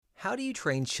How do you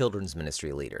train children's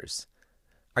ministry leaders?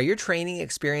 Are your training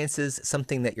experiences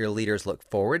something that your leaders look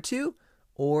forward to,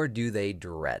 or do they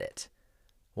dread it?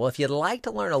 Well, if you'd like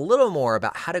to learn a little more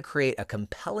about how to create a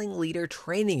compelling leader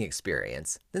training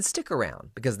experience, then stick around,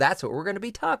 because that's what we're going to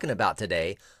be talking about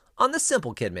today on the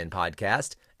Simple Kidmin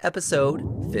Podcast,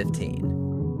 episode 15.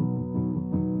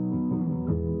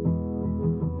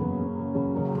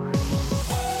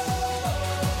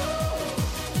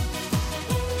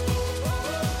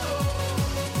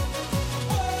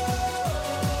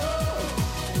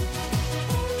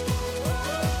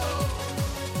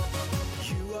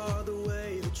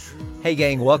 Hey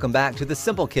gang, welcome back to the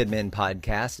Simple Kidmin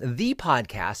Podcast, the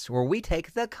podcast where we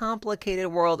take the complicated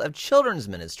world of children's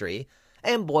ministry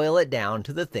and boil it down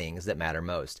to the things that matter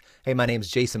most. Hey, my name's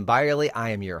Jason Byerly. I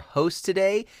am your host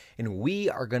today, and we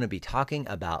are going to be talking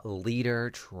about leader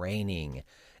training.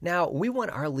 Now, we want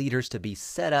our leaders to be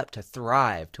set up to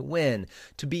thrive, to win,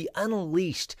 to be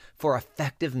unleashed for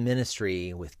effective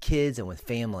ministry with kids and with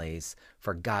families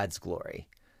for God's glory.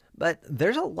 But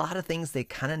there's a lot of things they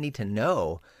kind of need to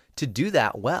know to do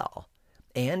that well.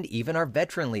 And even our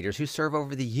veteran leaders who serve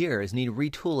over the years need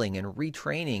retooling and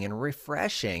retraining and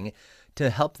refreshing to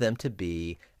help them to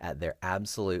be at their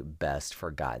absolute best for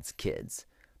God's kids.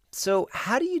 So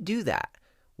how do you do that?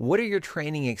 What are your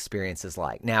training experiences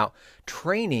like? Now,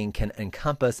 training can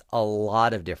encompass a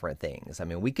lot of different things. I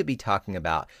mean, we could be talking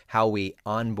about how we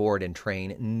onboard and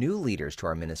train new leaders to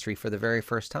our ministry for the very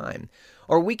first time.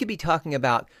 Or we could be talking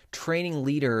about training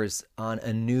leaders on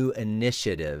a new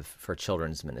initiative for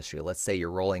children's ministry. Let's say you're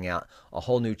rolling out a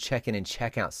whole new check-in and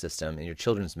check-out system in your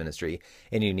children's ministry,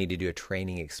 and you need to do a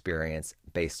training experience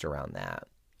based around that.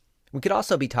 We could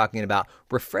also be talking about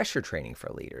refresher training for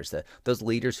leaders, those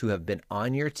leaders who have been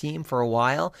on your team for a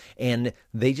while and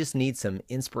they just need some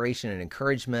inspiration and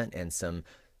encouragement and some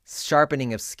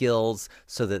sharpening of skills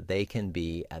so that they can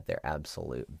be at their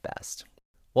absolute best.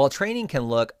 Well, training can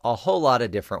look a whole lot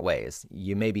of different ways.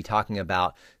 You may be talking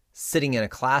about sitting in a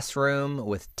classroom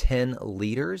with 10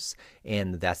 leaders,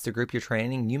 and that's the group you're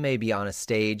training. You may be on a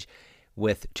stage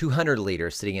with 200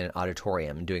 leaders sitting in an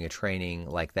auditorium and doing a training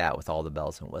like that with all the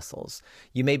bells and whistles.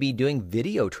 You may be doing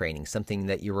video training, something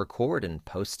that you record and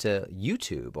post to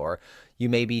YouTube, or you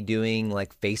may be doing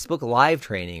like Facebook Live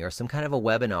training or some kind of a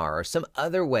webinar or some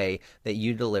other way that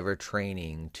you deliver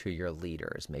training to your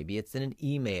leaders. Maybe it's in an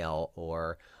email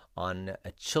or on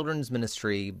a children's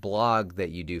ministry blog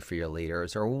that you do for your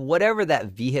leaders, or whatever that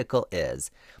vehicle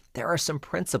is. There are some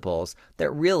principles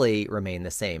that really remain the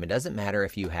same. It doesn't matter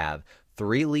if you have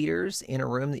 3 leaders in a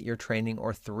room that you're training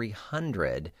or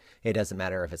 300. It doesn't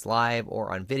matter if it's live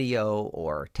or on video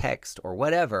or text or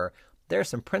whatever. There are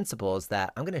some principles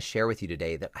that I'm going to share with you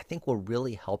today that I think will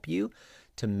really help you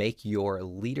to make your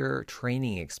leader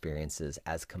training experiences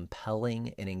as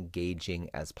compelling and engaging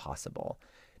as possible.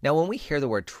 Now, when we hear the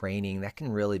word training, that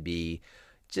can really be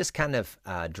just kind of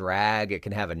drag. It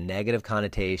can have a negative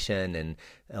connotation. And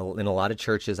in a lot of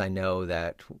churches, I know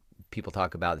that people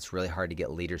talk about it's really hard to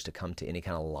get leaders to come to any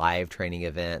kind of live training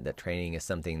event, that training is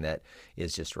something that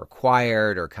is just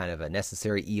required or kind of a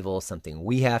necessary evil, something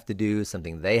we have to do,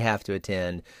 something they have to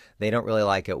attend. They don't really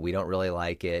like it. We don't really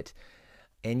like it.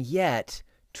 And yet,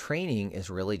 training is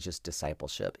really just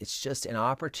discipleship. It's just an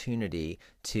opportunity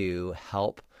to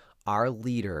help our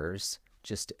leaders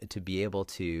just to be able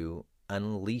to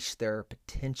unleash their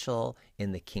potential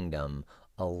in the kingdom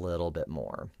a little bit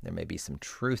more. There may be some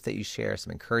truth that you share,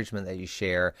 some encouragement that you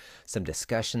share, some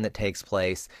discussion that takes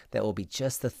place that will be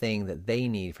just the thing that they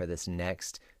need for this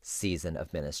next season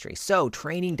of ministry. So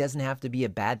training doesn't have to be a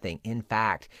bad thing. In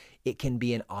fact, it can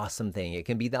be an awesome thing. It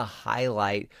can be the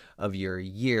highlight of your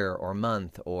year or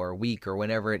month or week or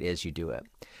whenever it is you do it.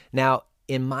 Now,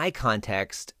 in my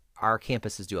context, our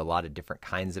campuses do a lot of different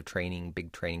kinds of training,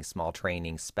 big training, small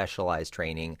training, specialized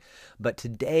training. But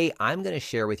today I'm going to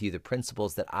share with you the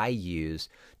principles that I use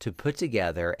to put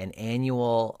together an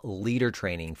annual leader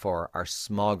training for our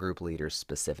small group leaders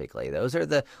specifically. Those are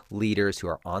the leaders who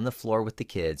are on the floor with the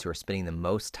kids, who are spending the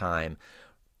most time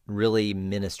really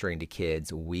ministering to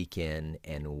kids week in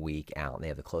and week out. And they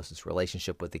have the closest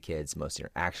relationship with the kids, most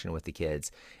interaction with the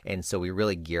kids. And so we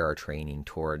really gear our training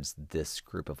towards this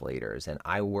group of leaders. And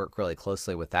I work really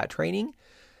closely with that training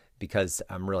because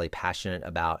I'm really passionate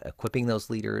about equipping those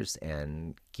leaders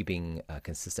and keeping a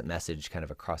consistent message kind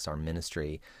of across our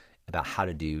ministry about how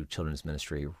to do children's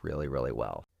ministry really, really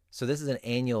well. So this is an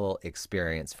annual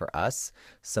experience for us,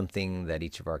 something that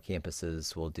each of our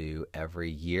campuses will do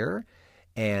every year.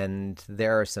 And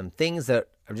there are some things that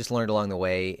I've just learned along the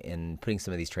way in putting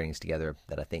some of these trainings together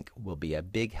that I think will be a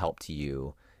big help to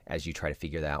you as you try to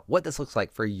figure out what this looks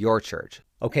like for your church.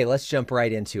 Okay, let's jump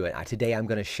right into it. Today I'm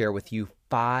going to share with you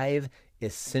 5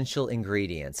 essential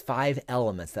ingredients, 5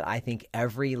 elements that I think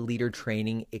every leader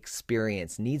training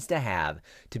experience needs to have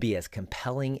to be as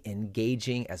compelling,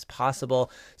 engaging as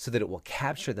possible so that it will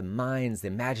capture the minds, the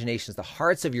imaginations, the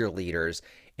hearts of your leaders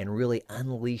and really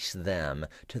unleash them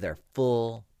to their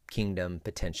full kingdom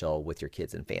potential with your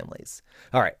kids and families.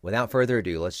 All right, without further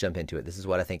ado, let's jump into it. This is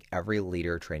what I think every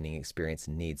leader training experience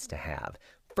needs to have.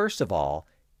 First of all,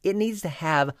 it needs to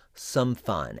have some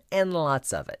fun and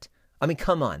lots of it. I mean,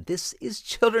 come on, this is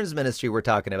children's ministry we're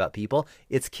talking about, people.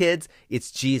 It's kids,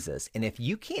 it's Jesus. And if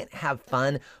you can't have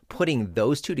fun putting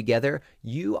those two together,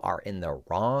 you are in the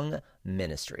wrong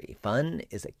ministry. Fun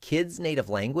is a kid's native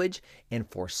language, and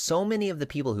for so many of the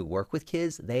people who work with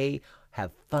kids, they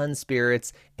have fun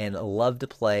spirits and love to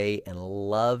play and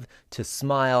love to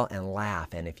smile and laugh.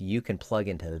 And if you can plug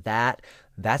into that,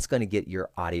 that's going to get your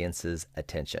audience's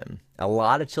attention. A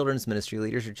lot of children's ministry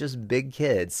leaders are just big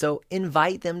kids, so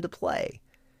invite them to play.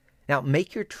 Now,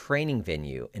 make your training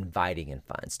venue inviting and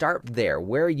fun. Start there.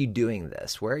 Where are you doing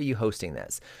this? Where are you hosting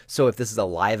this? So if this is a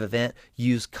live event,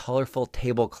 use colorful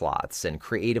tablecloths and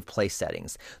creative place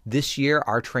settings. This year,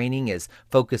 our training is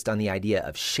focused on the idea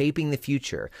of shaping the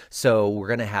future. So we're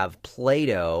going to have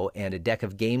Play-Doh and a deck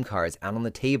of game cards out on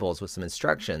the tables with some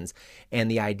instructions.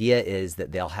 And the idea is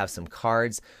that they'll have some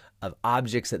cards of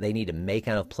objects that they need to make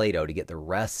out of Play-Doh to get the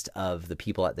rest of the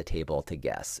people at the table to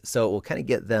guess. So it will kind of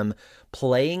get them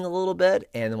playing a little bit,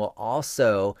 and then we'll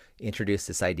also introduce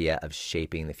this idea of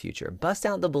shaping the future. Bust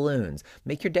out the balloons,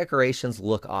 make your decorations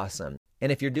look awesome.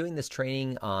 And if you're doing this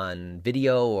training on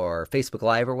video or Facebook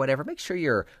Live or whatever, make sure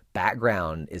your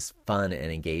background is fun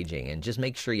and engaging, and just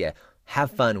make sure you have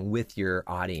fun with your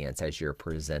audience as you're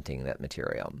presenting that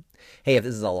material. Hey, if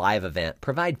this is a live event,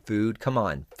 provide food. Come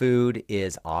on, food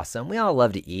is awesome. We all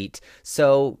love to eat.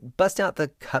 So bust out the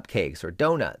cupcakes or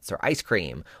donuts or ice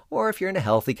cream. Or if you're in a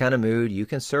healthy kind of mood, you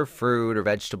can serve fruit or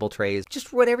vegetable trays,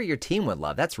 just whatever your team would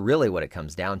love. That's really what it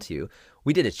comes down to.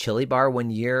 We did a chili bar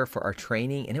one year for our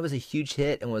training, and it was a huge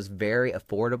hit and was very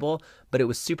affordable, but it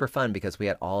was super fun because we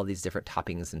had all these different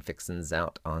toppings and fixins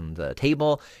out on the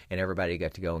table, and everybody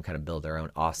got to go and kind of build their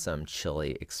own awesome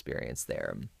chili experience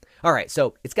there. All right,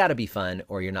 so it's got to be fun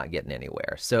or you're not getting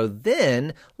anywhere. So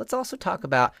then let's also talk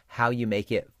about how you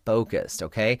make it focused,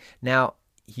 okay? Now,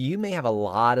 you may have a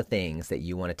lot of things that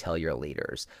you want to tell your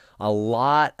leaders, a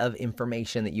lot of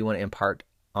information that you want to impart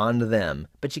onto them,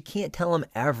 but you can't tell them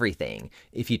everything.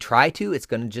 If you try to, it's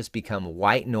going to just become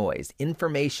white noise,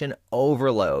 information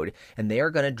overload, and they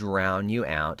are going to drown you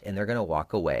out and they're going to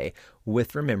walk away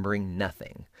with remembering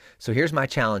nothing. So here's my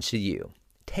challenge to you.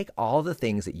 Take all the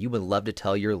things that you would love to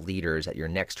tell your leaders at your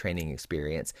next training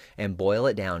experience and boil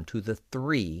it down to the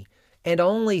 3 and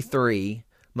only 3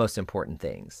 most important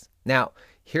things. Now,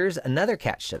 here's another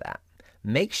catch to that.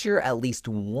 Make sure at least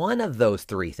one of those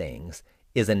 3 things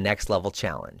is a next level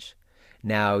challenge.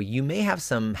 Now, you may have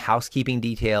some housekeeping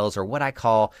details or what I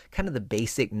call kind of the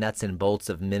basic nuts and bolts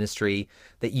of ministry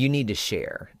that you need to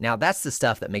share. Now, that's the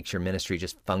stuff that makes your ministry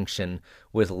just function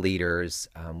with leaders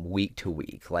week to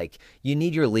week. Like, you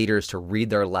need your leaders to read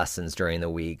their lessons during the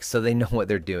week so they know what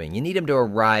they're doing. You need them to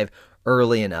arrive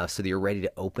early enough so that you're ready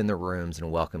to open the rooms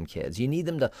and welcome kids. You need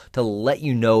them to let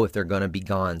you know if they're going to be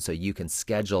gone so you can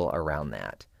schedule around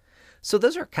that. So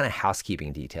those are kind of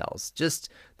housekeeping details, just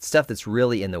stuff that's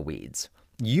really in the weeds.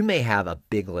 You may have a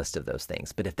big list of those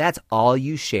things, but if that's all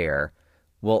you share,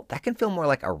 well, that can feel more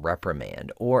like a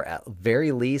reprimand, or at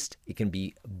very least, it can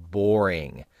be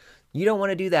boring. You don't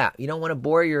want to do that. You don't want to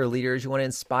bore your leaders. You want to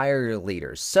inspire your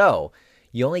leaders. So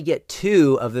you only get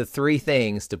 2 of the 3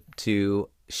 things to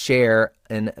share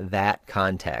in that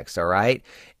context, all right?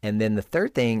 And then the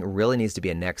third thing really needs to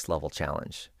be a next level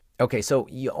challenge. Okay, so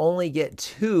you only get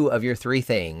 2 of your 3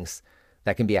 things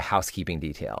that can be a housekeeping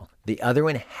detail. The other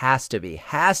one has to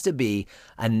be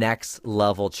a next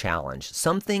level challenge,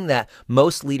 something that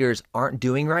most leaders aren't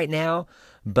doing right now,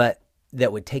 but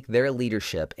that would take their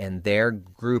leadership and their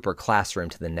group or classroom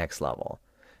to the next level.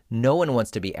 No one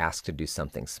wants to be asked to do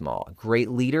something small. Great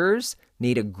leaders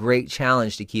need a great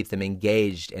challenge to keep them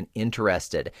engaged and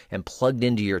interested and plugged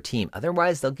into your team.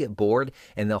 Otherwise, they'll get bored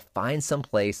and they'll find some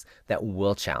place that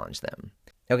will challenge them.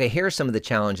 Okay, here are some of the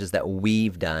challenges that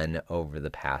we've done over the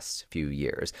past few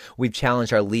years. We've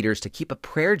challenged our leaders to keep a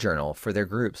prayer journal for their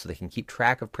group so they can keep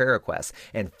track of prayer requests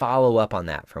and follow up on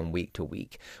that from week to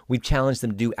week. We've challenged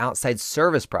them to do outside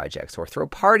service projects or throw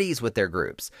parties with their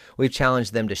groups. We've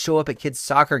challenged them to show up at kids'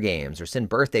 soccer games or send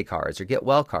birthday cards or get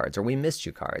well cards or we missed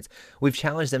you cards. We've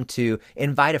challenged them to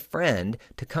invite a friend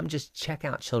to come just check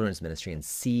out children's ministry and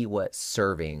see what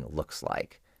serving looks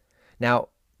like. Now,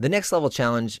 the next level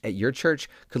challenge at your church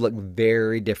could look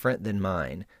very different than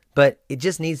mine, but it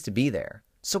just needs to be there.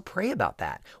 So pray about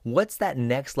that. What's that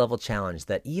next level challenge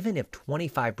that even if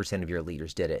 25% of your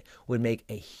leaders did it, would make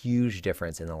a huge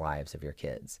difference in the lives of your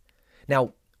kids?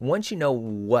 Now, once you know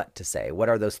what to say, what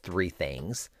are those 3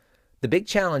 things? The big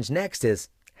challenge next is,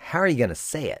 how are you going to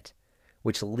say it?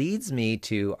 Which leads me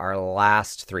to our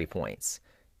last 3 points.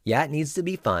 Yeah, it needs to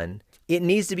be fun. It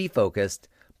needs to be focused,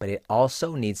 but it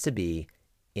also needs to be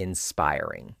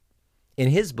inspiring. In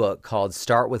his book called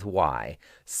Start With Why,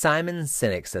 Simon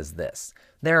Sinek says this: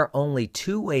 there are only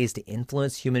 2 ways to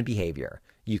influence human behavior.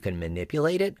 You can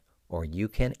manipulate it or you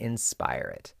can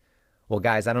inspire it. Well,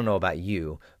 guys, I don't know about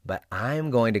you, but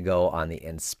I'm going to go on the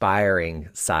inspiring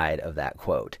side of that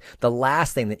quote. The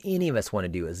last thing that any of us want to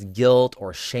do is guilt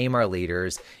or shame our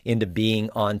leaders into being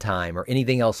on time or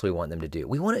anything else we want them to do.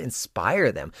 We want to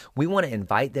inspire them. We want to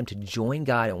invite them to join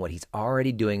God in what He's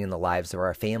already doing in the lives of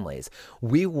our families.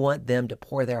 We want them to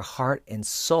pour their heart and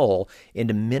soul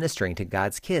into ministering to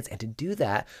God's kids. And to do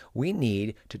that, we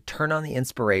need to turn on the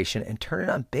inspiration and turn it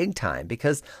on big time,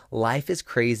 because life is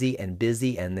crazy and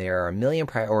busy and there are million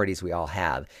priorities we all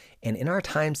have. And in our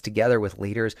times together with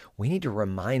leaders, we need to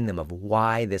remind them of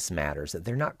why this matters, that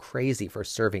they're not crazy for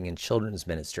serving in children's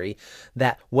ministry,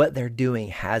 that what they're doing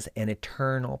has an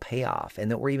eternal payoff,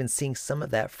 and that we're even seeing some of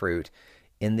that fruit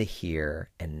in the here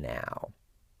and now.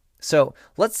 So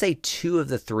let's say 2 of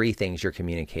the 3 things you're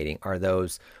communicating are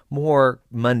those more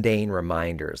mundane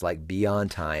reminders, like be on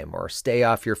time or stay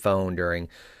off your phone during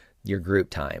your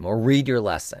group time or read your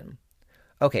lesson.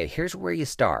 Okay, here's where you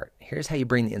start. Here's how you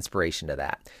bring the inspiration to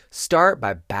that. Start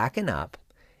by backing up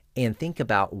and think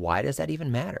about, why does that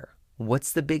even matter?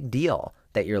 What's the big deal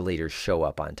that your leaders show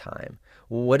up on time?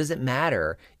 What does it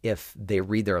matter if they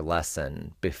read their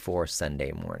lesson before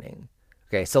Sunday morning?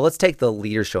 Okay, so let's take the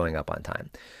leaders showing up on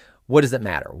time. What does it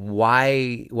matter?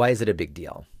 Why is it a big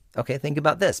deal? Okay, think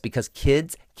about this: because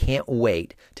kids can't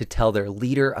wait to tell their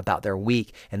leader about their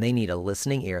week, and they need a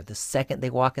listening ear the second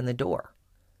they walk in the door.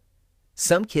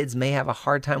 Some kids may have a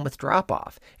hard time with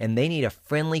drop-off, and they need a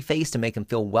friendly face to make them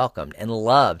feel welcomed and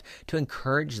loved, to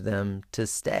encourage them to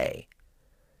stay.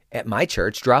 At my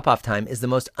church, drop-off time is the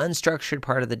most unstructured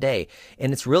part of the day,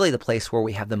 and it's really the place where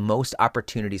we have the most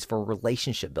opportunities for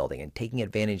relationship building and taking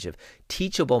advantage of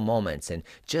teachable moments and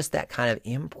just that kind of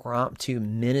impromptu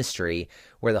ministry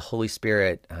where the Holy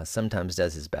Spirit sometimes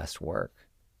does His best work.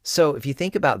 So if you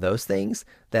think about those things,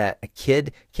 that a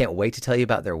kid can't wait to tell you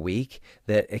about their week,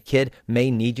 that a kid may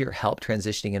need your help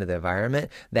transitioning into the environment,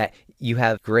 that you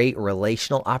have great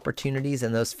relational opportunities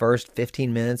in those first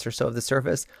 15 minutes or so of the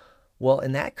service, well,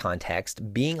 in that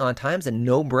context, being on time is a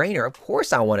no-brainer. Of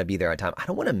course I want to be there on time. I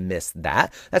don't want to miss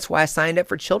that. That's why I signed up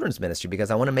for children's ministry,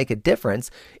 because I want to make a difference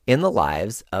in the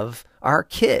lives of our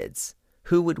kids.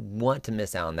 Who would want to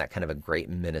miss out on that kind of a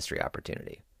great ministry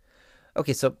opportunity?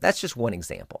 Okay, so that's just one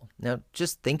example. Now,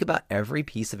 just think about every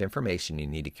piece of information you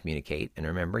need to communicate. And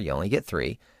remember, you only get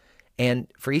 3. And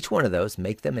for each one of those,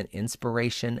 make them an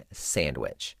inspiration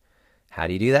sandwich. How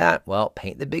do you do that? Well,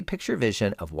 paint the big picture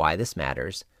vision of why this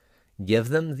matters. Give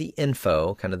them the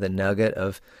info, kind of the nugget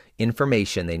of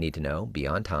information they need to know, be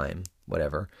on time,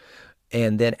 whatever.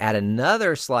 And then add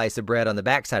another slice of bread on the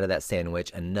backside of that sandwich,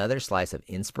 another slice of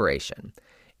inspiration.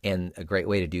 And a great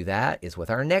way to do that is with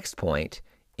our next point: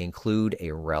 include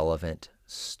a relevant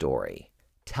story.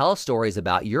 Tell stories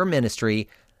about your ministry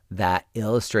that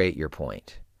illustrate your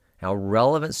point. Now,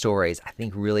 relevant stories, I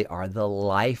think, really are the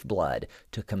lifeblood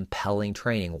to compelling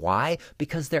training. Why?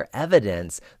 Because they're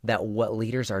evidence that what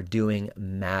leaders are doing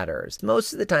matters.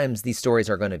 Most of the times, these stories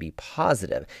are going to be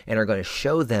positive and are going to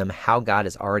show them how God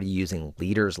is already using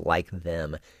leaders like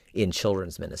them in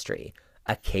children's ministry.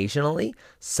 Occasionally,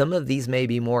 some of these may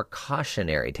be more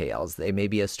cautionary tales. They may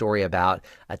be a story about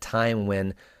a time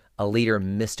when a leader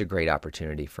missed a great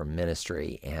opportunity for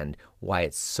ministry and why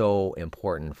it's so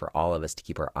important for all of us to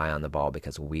keep our eye on the ball,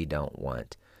 because we don't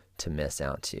want to miss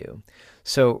out too.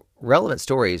 So relevant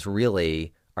stories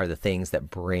really are the things that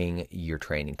bring your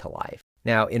training to life.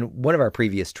 Now, in one of our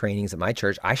previous trainings at my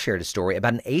church, I shared a story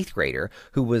about an 8th grader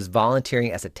who was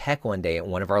volunteering as a tech one day at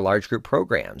one of our large group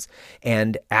programs.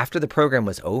 And after the program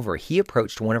was over, he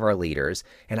approached one of our leaders,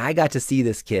 and I got to see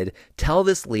this kid tell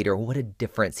this leader what a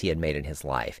difference he had made in his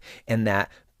life, and that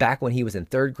back when he was in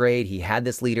 3rd grade, he had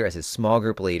this leader as his small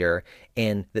group leader,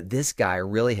 and that this guy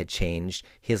really had changed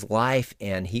his life,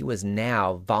 and he was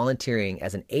now volunteering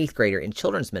as an 8th grader in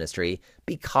children's ministry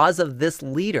because of this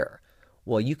leader.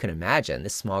 Well, you can imagine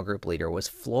this small group leader was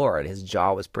floored. His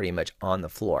jaw was pretty much on the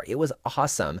floor. It was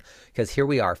awesome, because here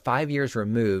we are 5 years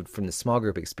removed from the small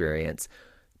group experience,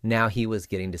 Now he was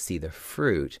getting to see the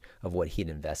fruit of what he'd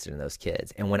invested in those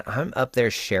kids. And when I'm up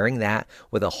there sharing that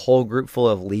with a whole group full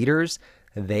of leaders,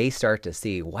 they start to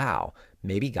see, wow,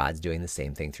 maybe God's doing the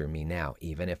same thing through me now,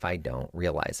 even if I don't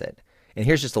realize it. And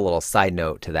here's just a little side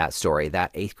note to that story.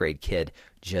 That 8th grade kid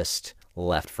just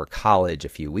left for college a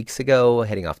few weeks ago,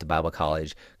 heading off to Bible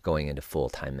college, going into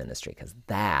full-time ministry, because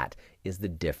that is the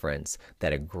difference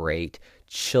that a great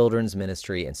children's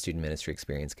ministry and student ministry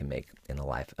experience can make in the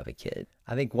life of a kid.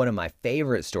 I think one of my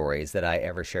favorite stories that I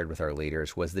ever shared with our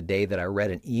leaders was the day that I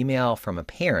read an email from a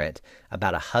parent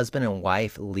about a husband and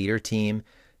wife leader team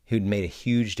who'd made a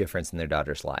huge difference in their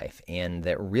daughter's life, and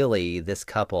that really this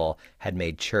couple had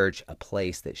made church a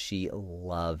place that she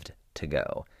loved to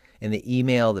go. In the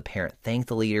email, the parent thanked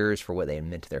the leaders for what they had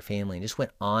meant to their family and just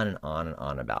went on and on and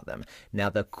on about them. Now,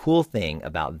 the cool thing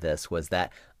about this was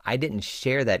that I didn't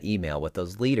share that email with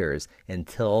those leaders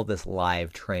until this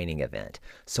live training event.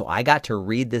 So I got to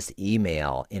read this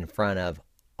email in front of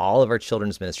all of our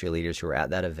children's ministry leaders who were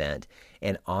at that event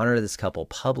and honor this couple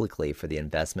publicly for the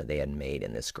investment they had made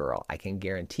in this girl. I can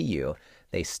guarantee you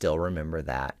they still remember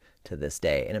that to this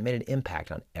day, and it made an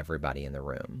impact on everybody in the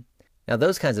room. Now,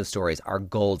 those kinds of stories are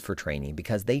gold for training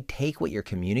because they take what you're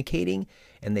communicating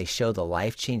and they show the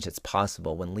life change that's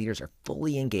possible when leaders are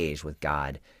fully engaged with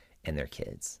God and their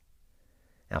kids.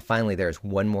 Now, finally, there's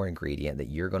one more ingredient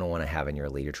that you're going to want to have in your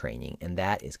leader training, and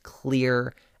that is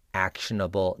clear,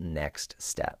 actionable next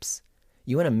steps.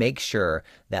 You want to make sure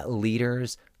that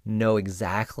leaders know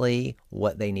exactly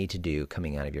what they need to do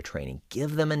coming out of your training.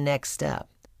 Give them a next step.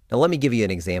 Now, let me give you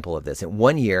an example of this. In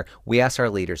one year, we asked our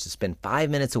leaders to spend 5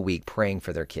 minutes a week praying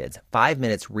for their kids, 5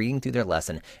 minutes reading through their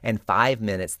lesson, and 5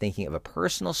 minutes thinking of a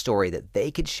personal story that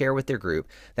they could share with their group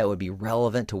that would be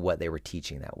relevant to what they were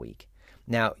teaching that week.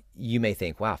 Now, you may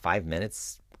think, wow, 5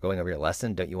 minutes going over your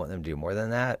lesson, don't you want them to do more than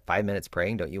that? 5 minutes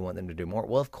praying, don't you want them to do more?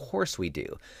 Well, of course we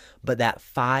do. But that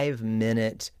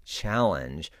 5-minute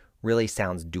challenge really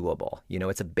sounds doable. You know,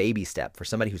 it's a baby step. For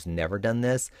somebody who's never done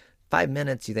this, 5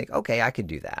 minutes, you think, okay, I could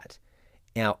do that.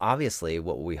 Now, obviously,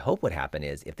 what we hope would happen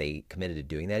is if they committed to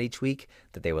doing that each week,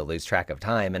 that they would lose track of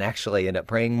time and actually end up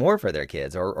praying more for their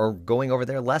kids or going over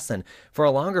their lesson for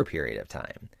a longer period of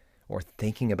time, or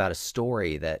thinking about a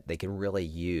story that they could really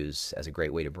use as a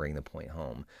great way to bring the point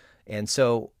home. And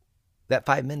so that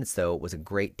 5 minutes, though, was a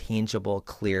great, tangible,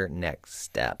 clear next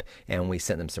step. And we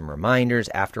sent them some reminders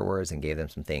afterwards and gave them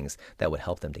some things that would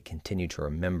help them to continue to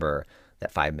remember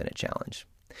that 5-minute challenge.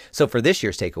 So for this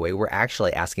year's takeaway, we're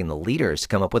actually asking the leaders to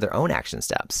come up with their own action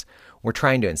steps. We're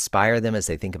trying to inspire them as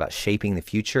they think about shaping the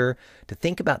future, to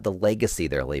think about the legacy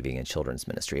they're leaving in children's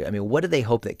ministry. I mean, what do they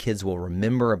hope that kids will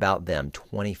remember about them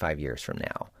 25 years from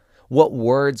now? What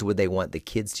words would they want the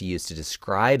kids to use to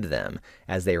describe them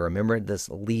as they remembered this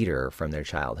leader from their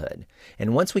childhood?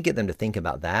 And once we get them to think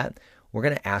about that, we're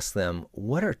going to ask them,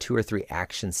 what are 2 or 3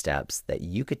 action steps that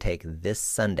you could take this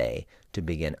Sunday to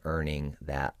begin earning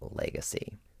that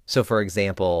legacy? So for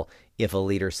example, if a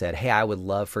leader said, hey, I would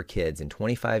love for kids in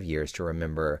 25 years to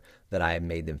remember that I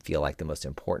made them feel like the most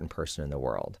important person in the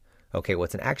world. Okay,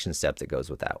 what's an action step that goes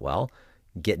with that? Well,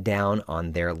 get down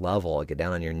on their level, get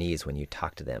down on your knees when you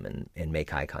talk to them and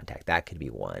make eye contact. That could be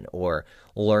one. Or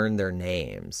learn their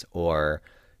names, or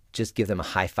just give them a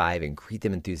high five and greet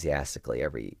them enthusiastically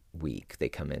every week they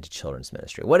come into children's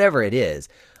ministry. Whatever it is,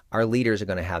 our leaders are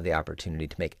going to have the opportunity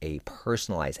to make a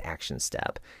personalized action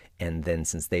step. And then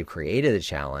since they've created a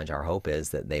challenge, our hope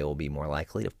is that they will be more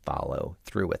likely to follow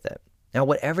through with it. Now,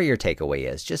 whatever your takeaway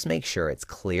is, just make sure it's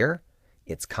clear,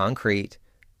 it's concrete,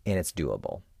 and it's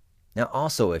doable. Now,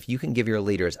 also, if you can give your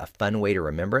leaders a fun way to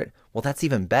remember it, well, that's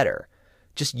even better.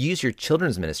 Just use your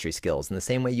children's ministry skills in the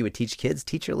same way you would teach kids.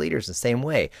 Teach your leaders the same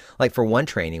way. Like for one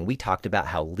training, we talked about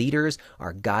how leaders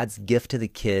are God's gift to the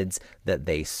kids that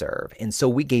they serve. And so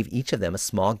we gave each of them a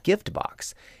small gift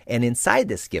box. And inside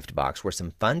this gift box were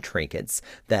some fun trinkets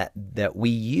that we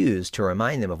used to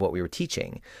remind them of what we were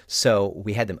teaching. So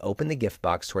we had them open the gift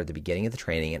box toward the beginning of the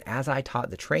training. And as I taught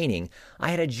the training,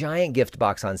 I had a giant gift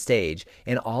box on stage.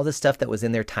 And all the stuff that was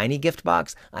in their tiny gift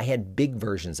box, I had big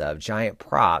versions of, giant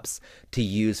props to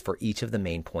use for each of the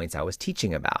main points I was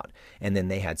teaching about. And then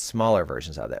they had smaller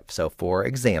versions of it. So for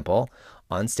example,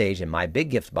 on stage in my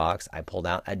big gift box, I pulled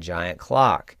out a giant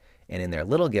clock. And in their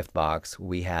little gift box,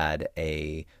 we had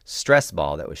a stress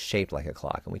ball that was shaped like a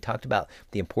clock. And we talked about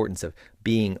the importance of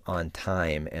being on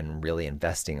time and really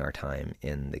investing our time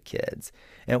in the kids.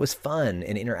 And it was fun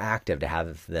and interactive to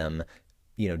have them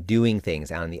doing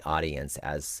things out in the audience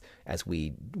as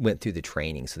we went through the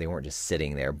training, so they weren't just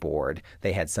sitting there bored.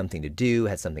 They had something to do,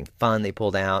 had something fun they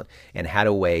pulled out, and had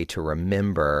a way to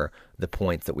remember the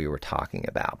points that we were talking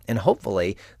about. And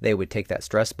hopefully they would take that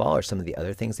stress ball or some of the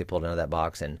other things they pulled out of that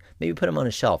box and maybe put them on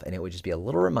a shelf, and it would just be a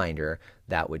little reminder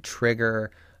that would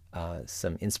trigger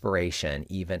some inspiration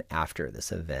even after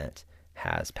this event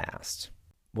has passed.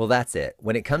 Well, that's it.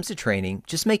 When it comes to training,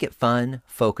 just make it fun,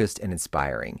 focused, and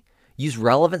inspiring. Use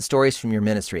relevant stories from your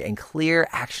ministry and clear,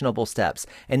 actionable steps.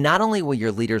 And not only will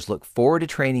your leaders look forward to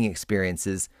training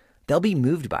experiences, they'll be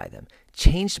moved by them,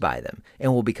 changed by them,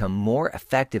 and will become more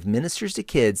effective ministers to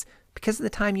kids because of the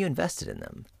time you invested in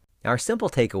them. Our simple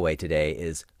takeaway today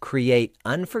is create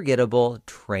unforgettable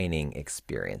training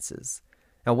experiences.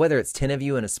 Now, whether it's 10 of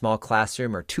you in a small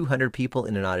classroom or 200 people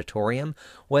in an auditorium,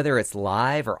 whether it's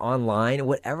live or online,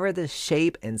 whatever the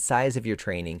shape and size of your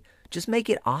training, just make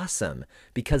it awesome,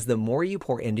 because the more you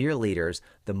pour into your leaders,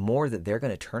 the more that they're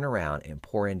going to turn around and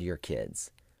pour into your kids.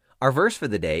 Our verse for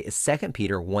the day is 2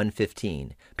 Peter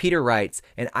 1:15. Peter writes,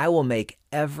 "And I will make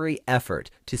every effort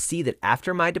to see that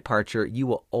after my departure, you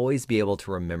will always be able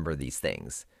to remember these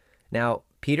things." Now,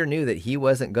 Peter knew that he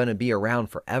wasn't going to be around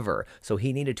forever, so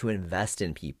he needed to invest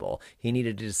in people. He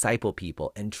needed to disciple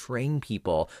people and train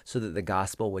people so that the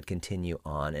gospel would continue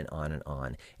on and on and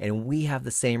on. And we have the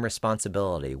same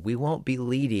responsibility. We won't be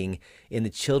leading in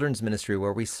the children's ministry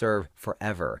where we serve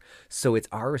forever. So it's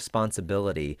our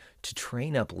responsibility to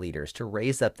train up leaders, to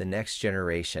raise up the next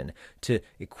generation, to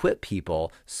equip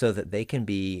people so that they can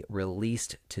be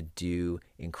released to do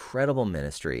incredible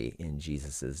ministry in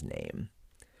Jesus' name.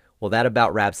 Well, that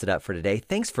about wraps it up for today.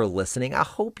 Thanks for listening. I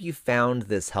hope you found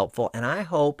this helpful, and I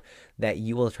hope that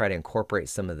you will try to incorporate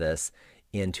some of this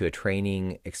into a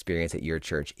training experience at your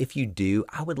church. If you do,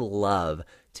 I would love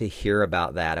to hear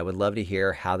about that. I would love to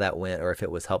hear how that went or if it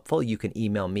was helpful. You can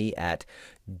email me at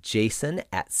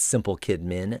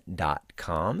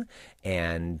jason@simplekidmin.com,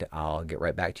 and I'll get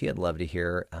right back to you. I'd love to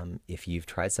hear if you've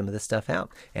tried some of this stuff out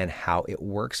and how it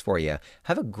works for you.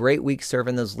 Have a great week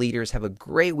serving those leaders. Have a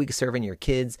great week serving your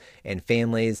kids and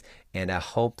families, and I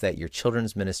hope that your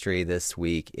children's ministry this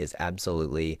week is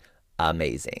absolutely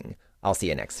amazing. I'll see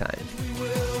you next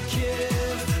time.